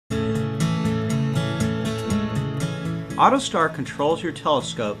AutoStar controls your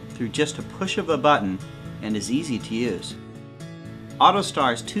telescope through just a push of a button and is easy to use.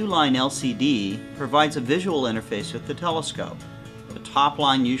 AutoStar's two-line LCD provides a visual interface with the telescope. The top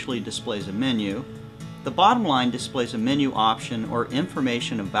line usually displays a menu. The bottom line displays a menu option or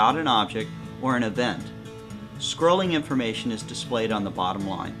information about an object or an event. Scrolling information is displayed on the bottom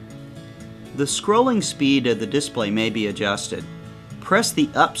line. The scrolling speed of the display may be adjusted. Press the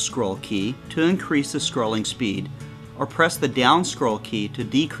up scroll key to increase the scrolling speed, or press the down scroll key to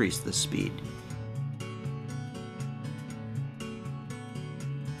decrease the speed.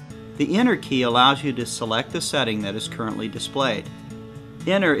 The Enter key allows you to select the setting that is currently displayed.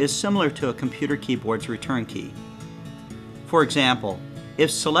 Enter is similar to a computer keyboard's return key. For example,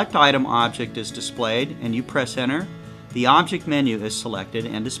 if Select Item Object is displayed and you press Enter, the object menu is selected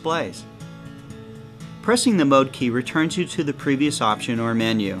and displays. Pressing the Mode key returns you to the previous option or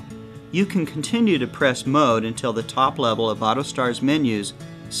menu. You can continue to press Mode until the top level of AutoStar's menu's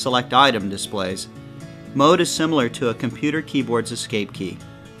Select Item displays. Mode is similar to a computer keyboard's escape key.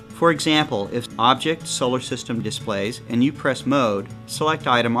 For example, if Object Solar System displays and you press Mode, Select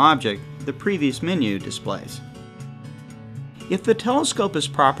Item Object, the previous menu displays. If the telescope is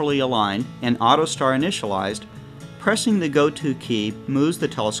properly aligned and AutoStar initialized, pressing the Go To key moves the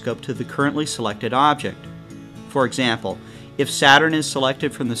telescope to the currently selected object. For example, if Saturn is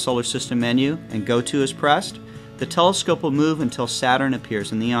selected from the Solar System menu and Go To is pressed, the telescope will move until Saturn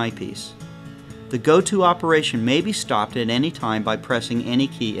appears in the eyepiece. The Go To operation may be stopped at any time by pressing any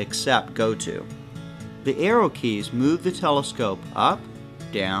key except Go To. The arrow keys move the telescope up,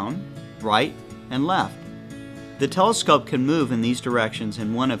 down, right, and left. The telescope can move in these directions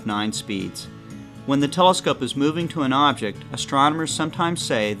in one of 9 speeds. When the telescope is moving to an object, astronomers sometimes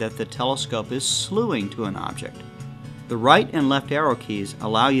say that the telescope is slewing to an object. The right and left arrow keys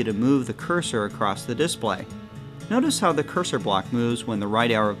allow you to move the cursor across the display. Notice how the cursor block moves when the right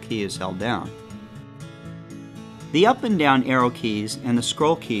arrow key is held down. The up and down arrow keys and the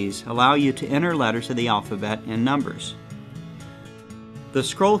scroll keys allow you to enter letters of the alphabet and numbers. The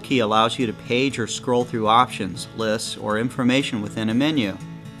scroll key allows you to page or scroll through options, lists, or information within a menu.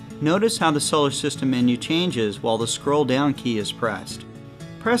 Notice how the Solar System menu changes while the scroll down key is pressed.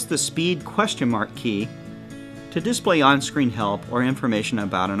 Press the Speed ? Key to display on-screen help or information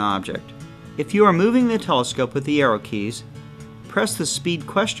about an object. If you are moving the telescope with the arrow keys, press the Speed ?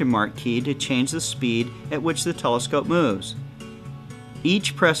 Key to change the speed at which the telescope moves.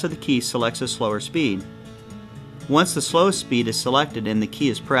 Each press of the key selects a slower speed. Once the slowest speed is selected and the key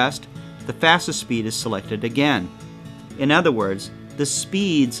is pressed, the fastest speed is selected again. In other words, the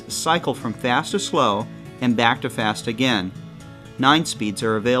speeds cycle from fast to slow and back to fast again. 9 speeds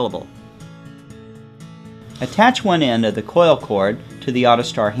are available. Attach one end of the coil cord to the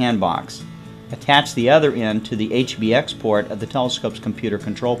AutoStar handbox. Attach the other end to the HBX port of the telescope's computer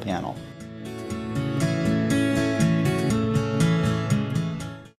control panel.